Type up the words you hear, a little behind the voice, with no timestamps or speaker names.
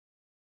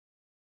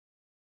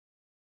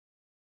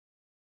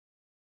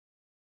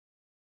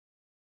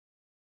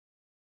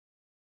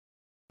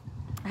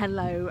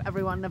Hello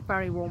everyone, a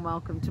very warm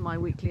welcome to my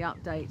weekly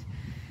update.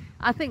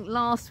 I think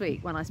last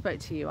week when I spoke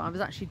to you, I was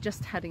actually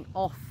just heading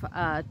off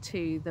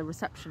to the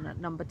reception at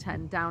number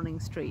 10 Downing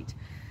Street.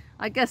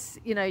 I guess,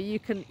 you know, you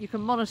can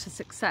monitor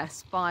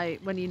success by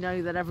when you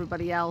know that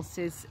everybody else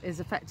is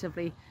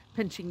effectively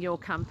pinching your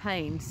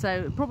campaign. So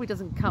it probably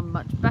doesn't come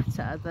much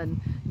better than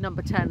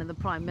number 10 and the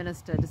Prime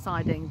Minister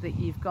deciding that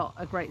you've got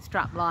a great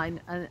strapline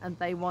and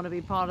they want to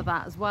be part of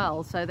that as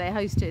well. So they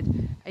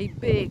hosted a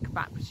big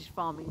Back British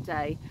Farming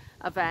Day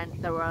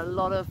event. There were a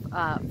lot of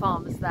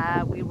farmers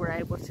there. We were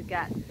able to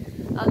get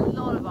a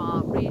lot of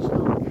our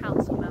regional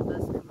council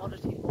members,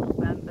 commodity board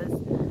members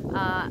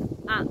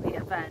at the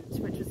event,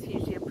 which was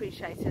hugely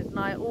appreciated. And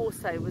I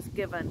also was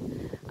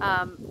given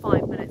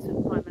 5 minutes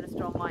with the Prime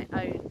Minister on my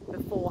own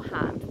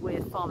beforehand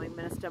with Farming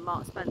Minister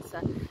Mark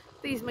Spencer.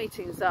 These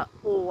meetings are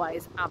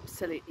always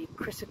absolutely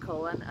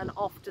critical, and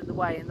often the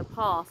way in the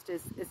past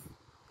is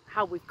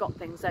how we've got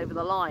things over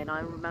the line. I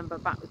remember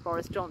back with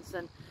Boris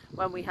Johnson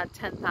when we had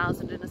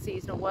 10,000 in a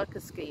seasonal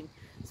workers scheme.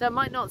 So it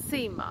might not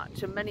seem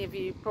much, and many of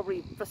you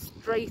probably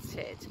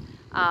frustrated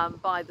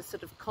by the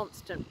sort of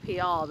constant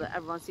PR that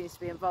everyone seems to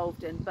be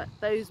involved in, but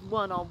those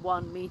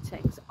one-on-one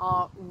meetings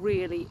are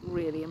really,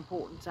 really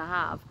important to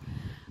have.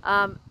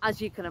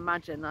 As you can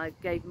imagine, it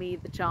gave me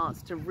the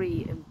chance to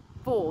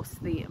reinforce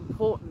the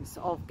importance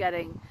of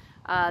getting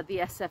the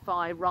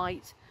SFI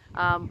right,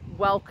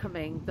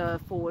 welcoming the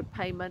forward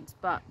payment,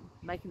 but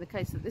making the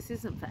case that this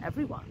isn't for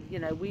everyone. You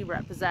know, we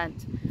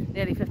represent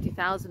nearly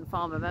 50,000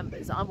 farmer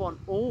members. I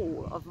want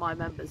all of my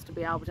members to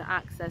be able to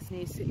access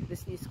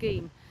this new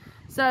scheme.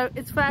 So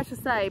it's fair to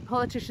say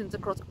politicians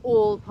across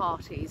all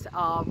parties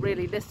are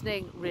really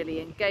listening, really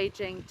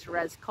engaging.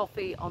 Therese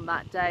Coffey on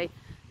that day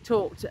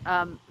talked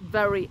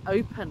very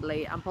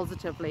openly and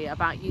positively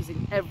about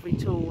using every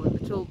tool in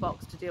the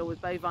toolbox to deal with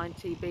bovine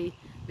TB,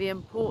 the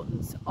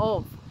importance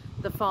of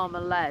the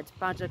farmer-led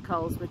badger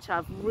culls, which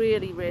have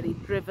really, really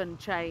driven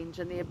change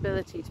and the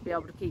ability to be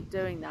able to keep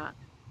doing that.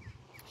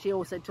 She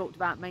also talked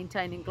about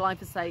maintaining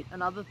glyphosate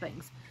and other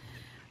things.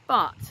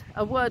 But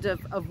a word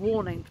of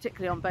warning,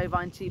 particularly on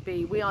bovine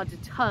TB, we are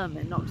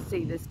determined not to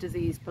see this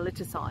disease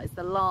politicised.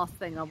 The last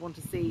thing I want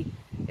to see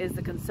is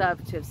the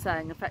Conservatives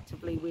saying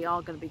effectively we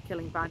are going to be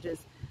killing badgers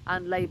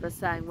and Labour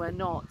saying we're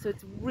not. So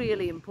it's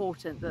really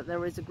important that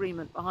there is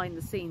agreement behind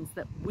the scenes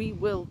that we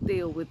will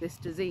deal with this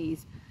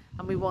disease,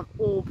 and we want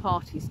all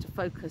parties to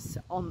focus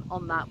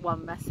on that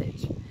one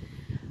message.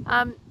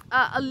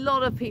 A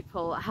lot of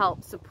people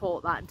helped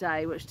support that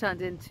day, which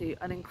turned into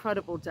an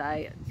incredible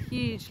day.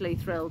 Hugely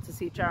thrilled to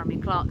see Jeremy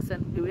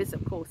Clarkson, who is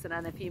of course an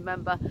NFU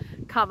member,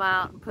 come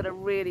out and put a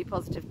really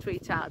positive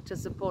tweet out to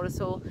support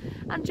us all.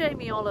 And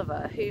Jamie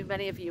Oliver, who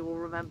many of you will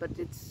remember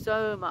did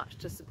so much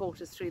to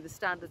support us through the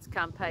Standards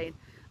campaign.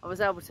 I was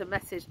able to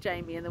message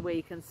Jamie in the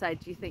week and say,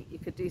 do you think you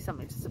could do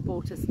something to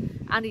support us?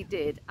 And he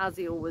did, as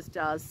he always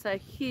does. So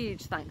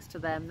huge thanks to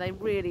them. They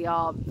really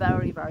are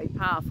very, very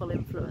powerful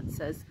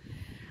influencers.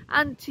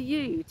 And to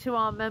you, to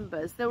our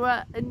members, there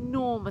were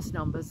enormous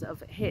numbers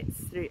of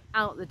hits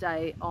throughout the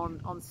day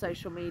on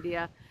social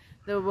media.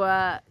 There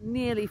were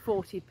nearly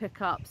 40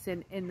 pickups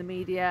in the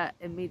media,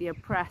 in media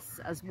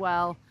press as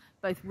well,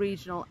 both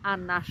regional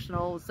and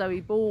national.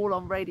 Zoe Ball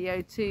on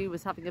Radio 2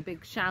 was having a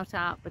big shout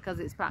out because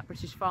it's Back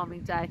British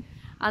Farming Day,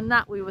 and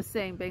that we were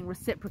seeing being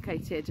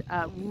reciprocated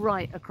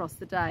right across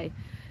the day.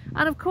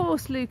 And of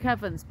course Luke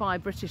Evans by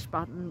British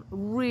Button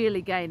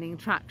really gaining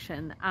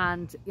traction,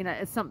 and you know,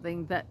 it's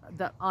something that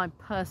I'm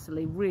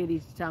personally really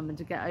determined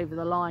to get over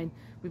the line.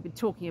 We've been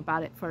talking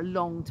about it for a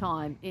long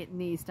time. It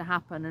needs to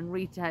happen, and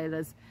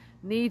retailers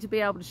need to be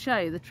able to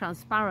show the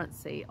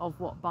transparency of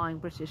what buying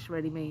British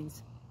really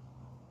means.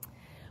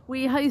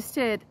 We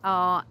hosted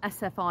our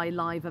SFI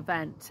live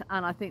event,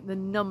 and I think the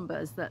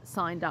numbers that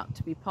signed up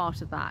to be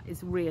part of that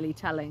is really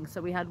telling.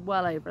 So we had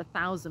well over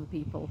 1,000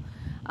 people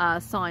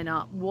sign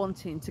up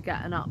wanting to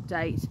get an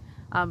update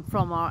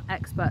from our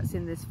experts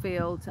in this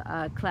field.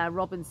 Claire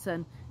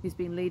Robinson, who's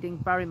been leading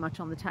very much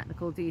on the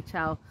technical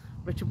detail.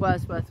 Richard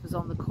Wordsworth was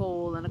on the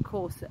call, and of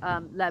course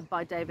led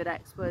by David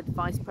Exwood,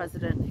 Vice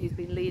President, who's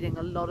been leading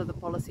a lot of the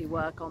policy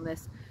work on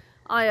this.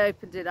 I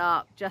opened it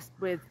up just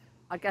with,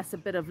 I guess, a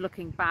bit of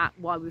looking back,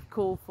 why we've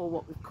called for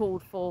what we've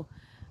called for,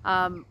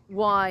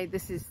 why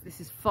this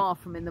is far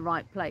from in the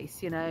right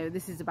place. You know,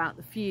 this is about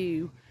the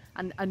few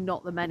and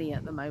not the many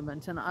at the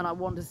moment, and I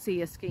want to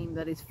see a scheme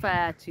that is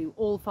fair to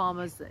all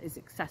farmers, that is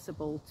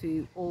accessible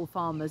to all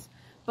farmers.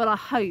 But I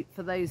hope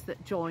for those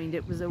that joined,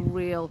 it was a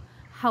real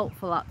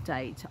helpful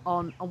update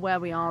on where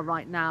we are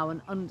right now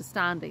and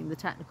understanding the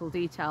technical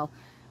detail.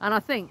 And I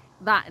think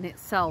that in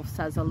itself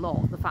says a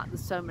lot, the fact that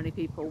so many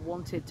people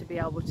wanted to be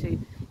able to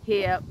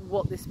hear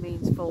what this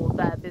means for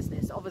their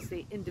business.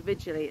 Obviously,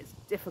 individually, it's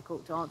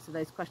difficult to answer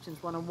those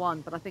questions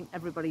one-on-one, but I think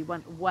everybody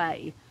went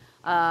away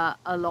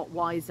a lot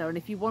wiser. And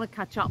if you want to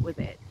catch up with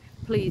it,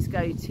 please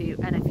go to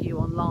NFU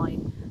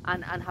online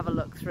and have a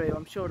look through.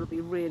 I'm sure it'll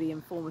be really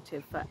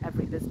informative for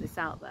every business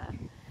out there.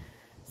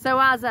 So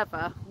as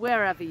ever,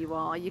 wherever you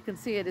are, you can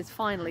see it is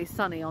finally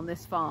sunny on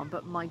this farm,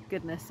 but my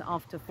goodness,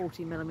 after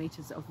 40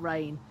 millimetres of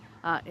rain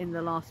in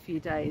the last few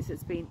days,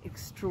 it's been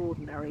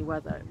extraordinary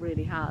weather, it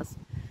really has.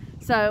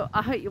 So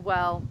I hope you're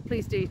well,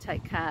 please do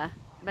take care,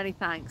 many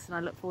thanks, and I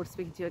look forward to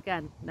speaking to you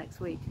again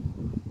next week.